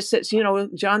send us,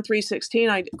 John 3:16,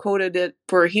 I quoted it,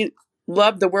 for he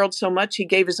loved the world so much, he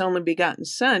gave his only begotten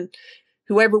son.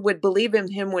 Whoever would believe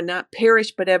in him would not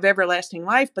perish, but have everlasting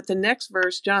life. But the next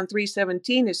verse, John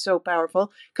 3:17, is so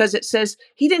powerful because it says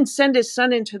he didn't send his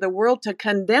son into the world to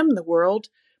condemn the world,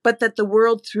 but that the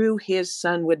world through his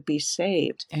son would be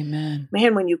saved. Amen.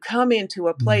 Man, when you come into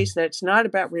a place that's not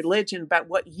about religion, about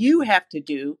what you have to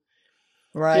do,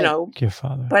 right.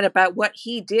 But about what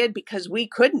he did because we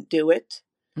couldn't do it.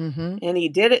 Mm-hmm. And he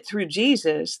did it through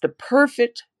Jesus, the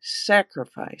perfect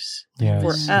sacrifice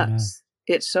for us.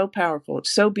 It's so powerful.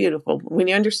 It's so beautiful. When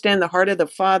you understand the heart of the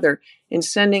Father in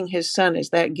sending his son as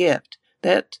that gift,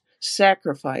 that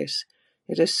sacrifice,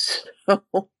 it is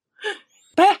so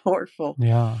powerful.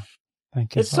 Yeah.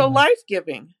 Thank you. It's so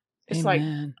life-giving. It's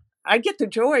Amen. like, I get the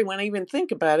joy when I even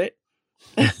think about it.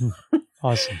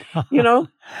 Awesome.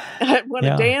 I want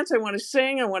to dance. I want to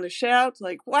sing. I want to shout.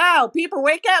 Like, wow, people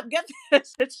wake up. Get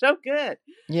this. It's so good.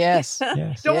 Yes.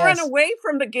 Don't run away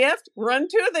from the gift. Run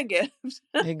to the gift.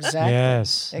 Exactly.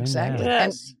 Yes. Exactly.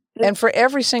 Yes. And for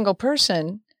every single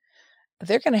person,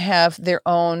 they're going to have their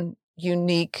own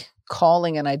unique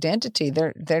calling and identity.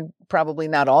 They're probably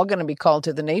not all going to be called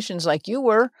to the nations like you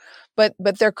were, but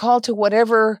they're called to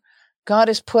whatever God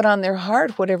has put on their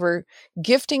heart, whatever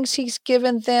giftings he's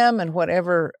given them, and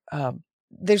whatever,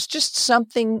 there's just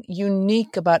something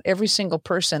unique about every single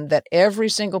person, that every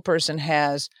single person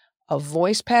has a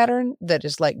voice pattern that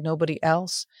is like nobody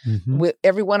else. Mm-hmm.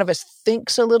 Every one of us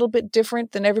thinks a little bit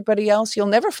different than everybody else. You'll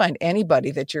never find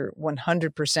anybody that you're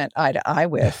 100% eye to eye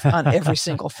with on every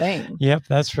single thing. Yep,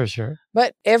 that's for sure.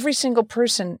 But every single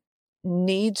person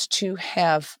needs to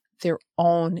have their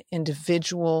own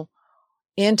individual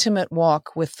intimate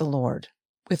walk with the Lord,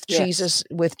 with Jesus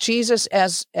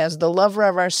as the lover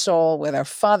of our soul, with our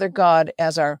Father God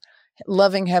as our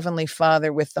loving Heavenly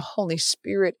Father, with the Holy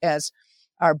Spirit as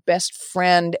our best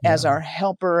friend, as our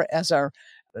helper, as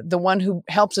the one who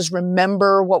helps us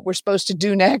remember what we're supposed to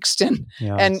do next,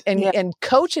 and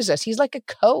coaches us. He's like a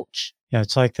coach. Yeah,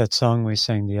 it's like that song we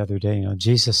sang the other day,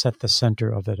 Jesus at the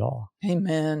center of it all.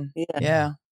 Amen.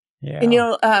 Yeah. Yeah.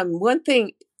 And one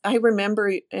thing I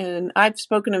remember, and I've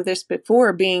spoken of this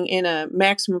before, being in a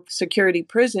maximum security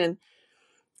prison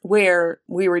where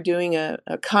we were doing a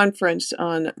conference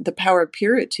on the power of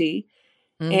purity.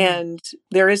 Mm-hmm. And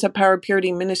there is a power of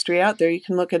purity ministry out there. You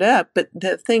can look it up. But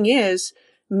the thing is,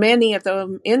 many of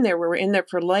them were in there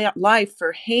for life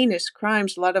for heinous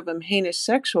crimes, a lot of them heinous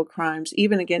sexual crimes,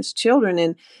 even against children.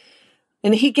 And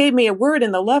And he gave me a word,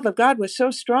 and the love of God was so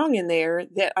strong in there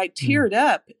that I teared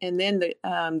up. And then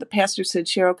the pastor said,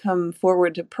 Sheryl, come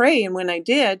forward to pray. And when I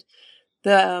did,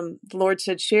 the Lord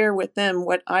said, share with them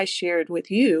what I shared with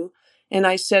you. And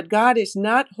I said, God is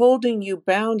not holding you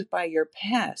bound by your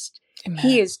past. Amen.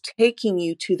 He is taking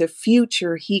you to the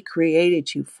future he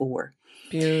created you for.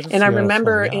 Beautiful. And I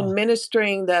remember yeah. in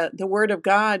ministering the Word of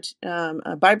God,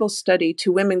 a Bible study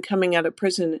to women coming out of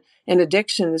prison and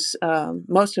addictions,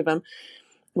 most of them,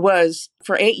 was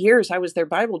for 8 years, I was their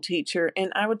Bible teacher.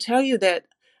 And I would tell you that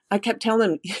I kept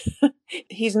telling them,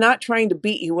 he's not trying to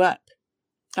beat you up.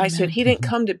 I said, he didn't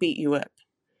come to beat you up.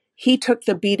 He took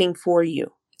the beating for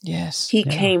you. Yes. He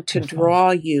came to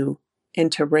draw you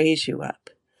and to raise you up.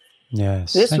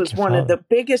 Yes. This was one of the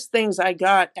biggest things I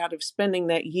got out of spending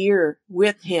that year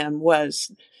with him, was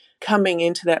coming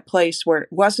into that place where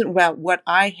it wasn't about what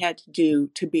I had to do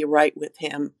to be right with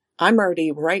him. I'm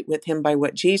already right with him by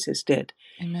what Jesus did.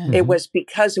 Amen. It was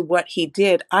because of what he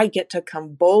did. I get to come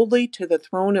boldly to the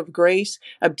throne of grace,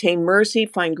 obtain mercy,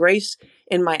 find grace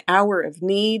in my hour of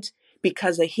need.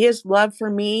 Because of his love for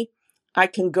me, I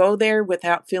can go there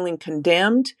without feeling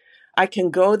condemned. I can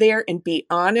go there and be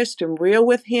honest and real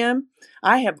with him.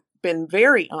 I have been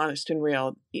very honest and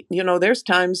real. You know, there's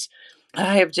times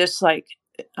I have just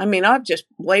I've just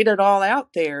laid it all out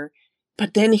there.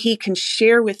 But then he can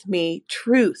share with me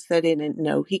truth that I didn't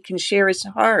know. He can share his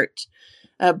heart,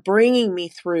 bringing me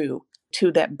through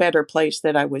to that better place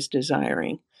that I was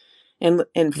desiring, and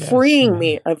freeing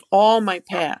me of all my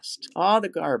past, all the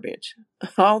garbage,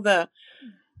 all the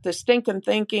stinking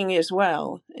thinking as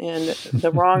well, and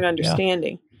the wrong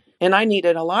understanding. And I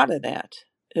needed a lot of that.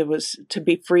 It was to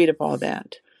be freed of all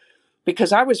that,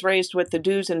 because I was raised with the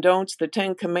do's and don'ts, the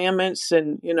 10 Commandments,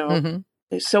 and,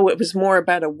 so it was more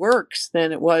about a works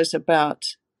than it was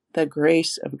about the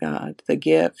grace of God, the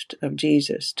gift of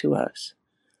Jesus to us.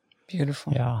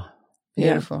 Beautiful. Yeah.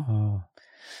 Beautiful. Yeah. Oh.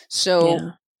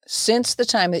 So since the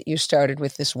time that you started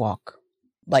with this walk,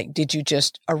 did you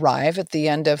just arrive at the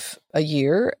end of a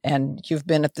year and you've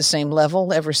been at the same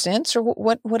level ever since? Or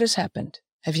what has happened?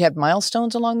 Have you had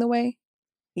milestones along the way?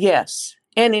 Yes.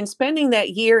 And in spending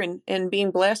that year and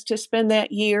being blessed to spend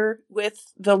that year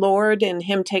with the Lord and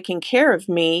him taking care of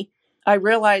me, I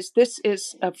realized this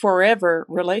is a forever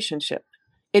relationship.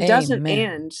 It doesn't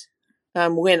end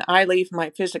when I leave my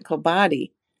physical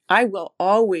body. I will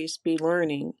always be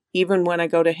learning, even when I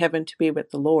go to heaven to be with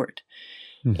the Lord.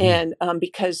 And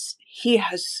because he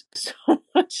has so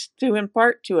much to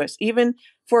impart to us, even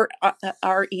for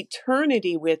our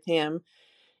eternity with him,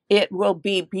 it will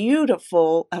be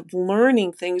beautiful of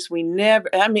learning things we're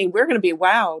going to be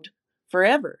wowed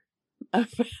forever.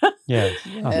 Yes.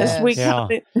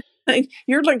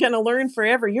 You're going to learn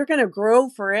forever. You're going to grow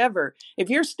forever. If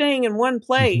you're staying in one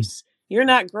place, you're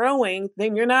not growing,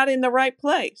 then you're not in the right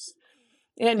place.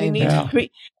 And you need to be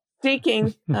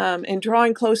seeking and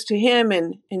drawing close to him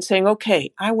and saying,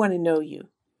 okay, I want to know you.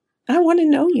 I want to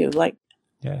know you like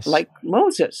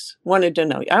Moses wanted to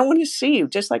know you. I want to see you,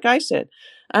 just like I said.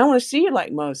 I want to see you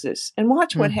like Moses, and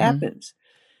watch what happens.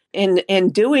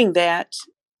 And doing that,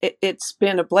 it's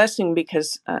been a blessing,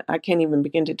 because I can't even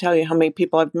begin to tell you how many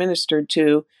people I've ministered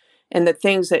to, and the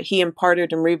things that he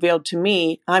imparted and revealed to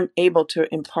me, I'm able to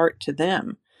impart to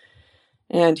them.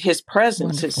 And his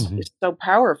presence is so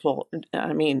powerful.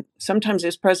 I mean, sometimes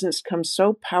his presence comes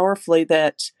so powerfully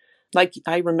that, like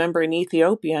I remember in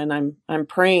Ethiopia, and I'm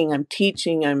praying, I'm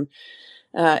teaching,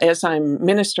 as I'm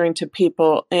ministering to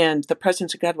people, and the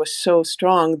presence of God was so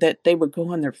strong that they would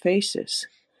go on their faces,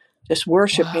 just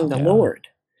worshiping the Lord.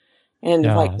 And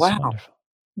wow. Wonderful.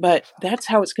 But that's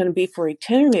how it's going to be for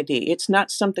eternity. It's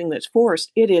not something that's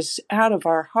forced. It is out of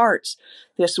our hearts,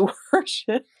 this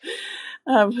worship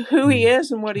of who he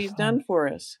is and what he's done for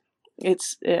us.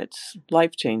 It's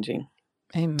life-changing.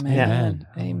 Amen.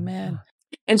 Amen.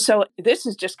 And so this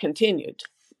has just continued.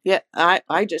 Yeah, I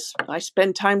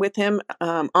spend time with him.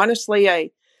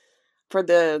 Honestly,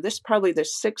 this is probably the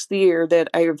 6th year that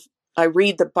I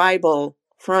read the Bible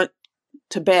front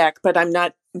to back, but I'm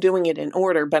not doing it in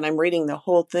order, but I'm reading the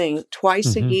whole thing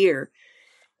twice a year.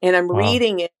 And I'm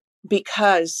reading it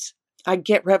because I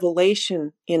get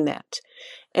revelation in that.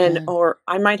 And or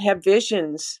I might have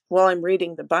visions while I'm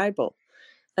reading the Bible.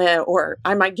 Or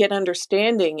I might get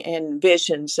understanding and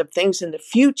visions of things in the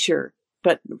future,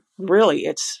 but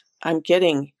really I'm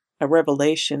getting a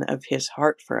revelation of his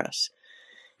heart for us,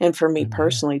 and for me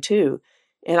personally too.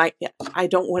 And I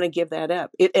don't want to give that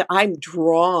up. I'm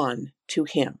drawn to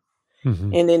him.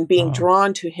 And in being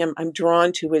drawn to him, I'm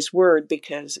drawn to his word,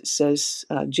 because it says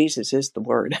Jesus is the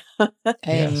word.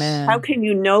 Amen. How can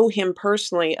you know him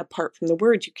personally apart from the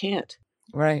word? You can't.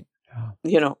 Right.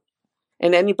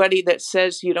 And anybody that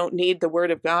says you don't need the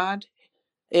word of God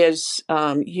is,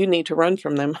 you need to run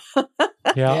from them.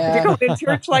 If you're going to a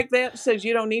church like that says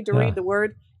you don't need to read the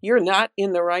word, you're not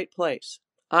in the right place.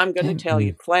 I'm going to tell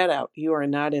you flat out, you are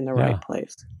not in the right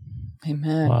place.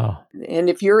 Amen. Wow. And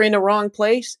if you're in a wrong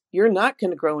place, you're not going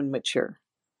to grow and mature.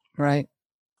 Right.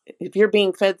 If you're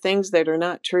being fed things that are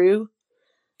not true,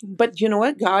 but you know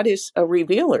what? God is a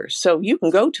revealer. So you can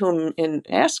go to him and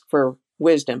ask for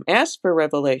wisdom, ask for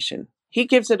revelation. He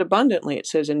gives it abundantly, it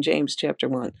says in James chapter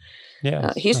 1.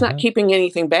 Yes. He's not keeping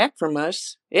anything back from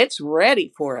us. It's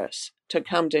ready for us to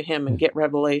come to him and get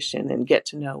revelation and get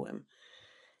to know him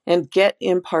and get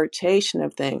impartation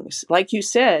of things. Like you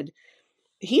said,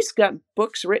 he's got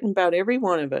books written about every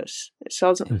one of us. It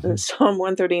says in Psalm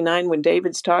 139, when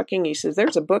David's talking, he says,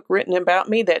 there's a book written about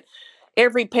me that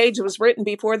every page was written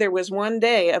before there was one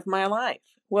day of my life.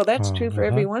 Well, that's true for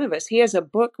every one of us. He has a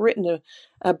book written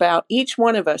about each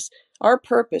one of us, our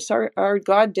purpose, our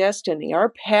God destiny, our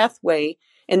pathway,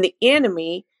 and the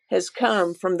enemy has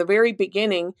come from the very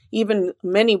beginning, even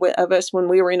many of us when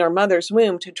we were in our mother's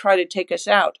womb, to try to take us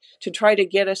out, to try to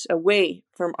get us away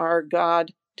from our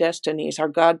God destinies, our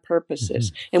God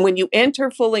purposes. And when you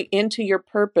enter fully into your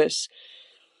purpose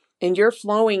and you're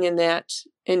flowing in that,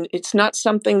 and it's not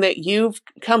something that you've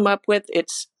come up with,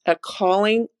 it's a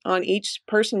calling on each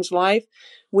person's life.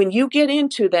 When you get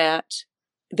into that,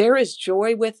 there is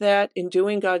joy with that in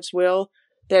doing God's will.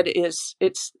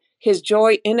 It's his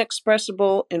joy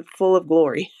inexpressible and full of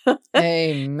glory.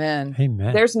 Amen.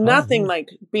 Amen. There's nothing like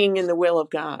being in the will of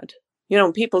God.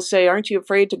 People say, aren't you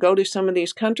afraid to go to some of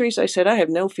these countries? I said, I have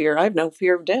no fear. I have no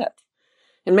fear of death.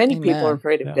 And many people are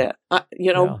afraid of death.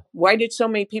 Why did so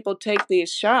many people take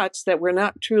these shots that were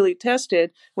not truly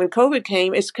tested when COVID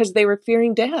came? It's because they were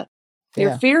fearing death.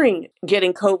 They're fearing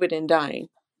getting COVID and dying.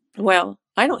 Well,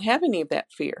 I don't have any of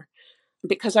that fear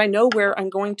because I know where I'm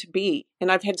going to be.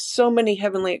 And I've had so many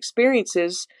heavenly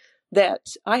experiences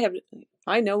that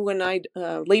I know when I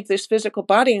leave this physical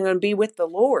body, I'm going to be with the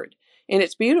Lord. And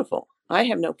it's beautiful. I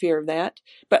have no fear of that.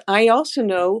 But I also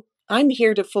know I'm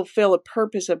here to fulfill a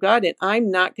purpose of God, and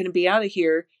I'm not going to be out of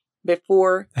here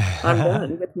before I'm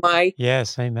done with my...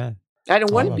 Yes, amen. I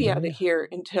don't want to be out of here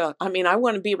until... I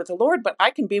want to be with the Lord, but I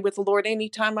can be with the Lord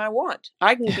anytime I want.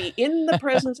 I can be in the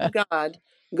presence of God,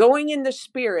 going in the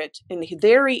Spirit, and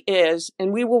there he is,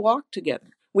 and we will walk together.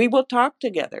 We will talk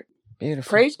together. Beautiful.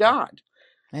 Praise God.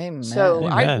 Amen. So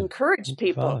Amen. I encourage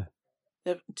people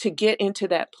to get into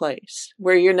that place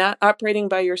where you're not operating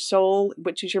by your soul,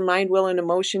 which is your mind, will, and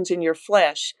emotions in your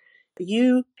flesh.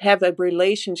 You have a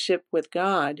relationship with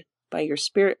God by your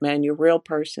spirit, man, your real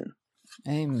person.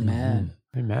 Amen.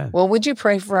 Amen. Well, would you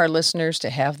pray for our listeners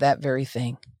to have that very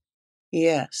thing?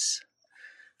 Yes.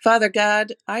 Father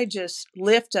God, I just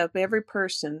lift up every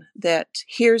person that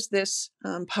hears this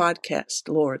podcast,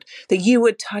 Lord, that you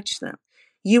would touch them.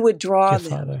 You would draw them.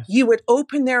 Father. You would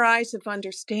open their eyes of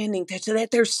understanding that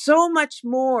there's so much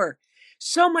more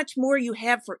you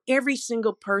have for every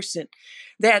single person,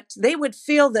 that they would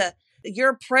feel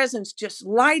your presence just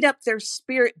light up their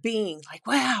spirit being like,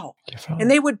 wow. And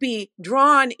they would be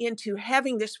drawn into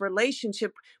having this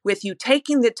relationship with you,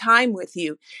 taking the time with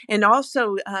you, and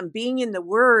also being in the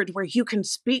word where you can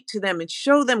speak to them and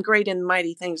show them great and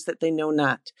mighty things that they know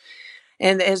not.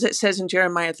 And as it says in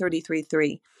Jeremiah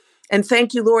 33:3. And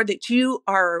thank you, Lord, that you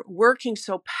are working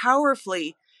so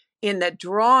powerfully in that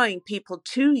drawing people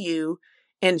to you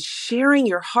and sharing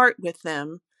your heart with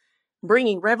them,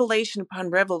 bringing revelation upon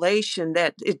revelation,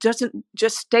 that it doesn't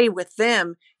just stay with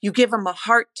them. You give them a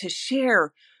heart to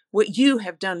share what you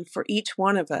have done for each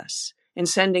one of us in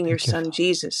sending your son,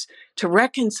 Jesus, to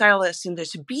reconcile us in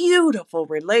this beautiful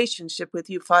relationship with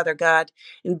you, Father God,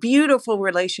 and beautiful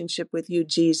relationship with you,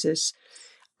 Jesus,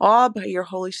 all by your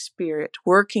Holy Spirit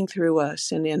working through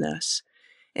us and in us.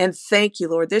 And thank you,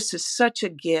 Lord. This is such a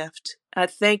gift. I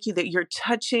thank you that you're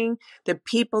touching the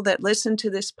people that listen to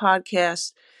this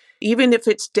podcast, even if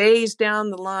it's days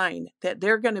down the line, that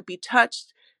they're going to be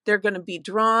touched. They're going to be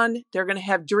drawn. They're going to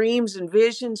have dreams and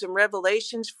visions and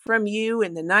revelations from you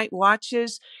in the night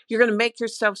watches. You're going to make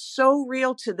yourself so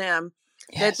real to them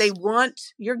that they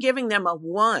want, you're giving them a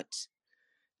want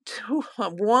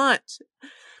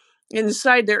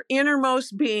inside their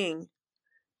innermost being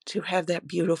to have that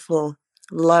beautiful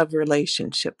love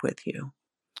relationship with you.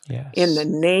 Yes. In the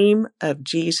name of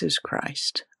Jesus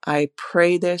Christ, I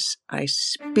pray this, I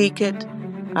speak it,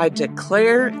 I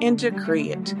declare and decree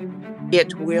it.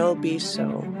 It will be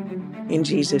so. In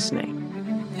Jesus'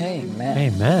 name. Amen.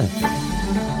 Amen.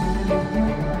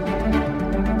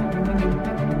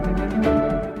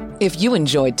 If you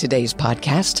enjoyed today's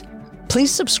podcast,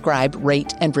 Please subscribe,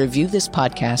 rate, and review this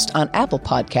podcast on Apple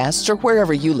Podcasts or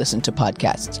wherever you listen to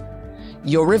podcasts.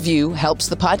 Your review helps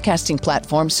the podcasting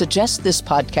platform suggest this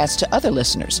podcast to other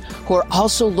listeners who are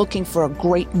also looking for a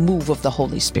great move of the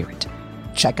Holy Spirit.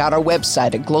 Check out our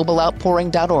website at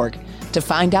globaloutpouring.org to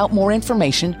find out more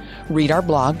information, read our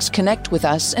blogs, connect with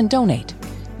us, and donate.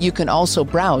 You can also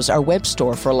browse our web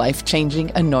store for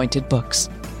life-changing anointed books.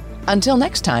 Until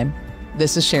next time,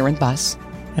 this is Sharon Buss.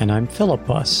 And I'm Philip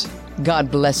Buss.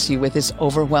 God bless you with his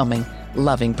overwhelming,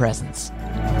 loving presence.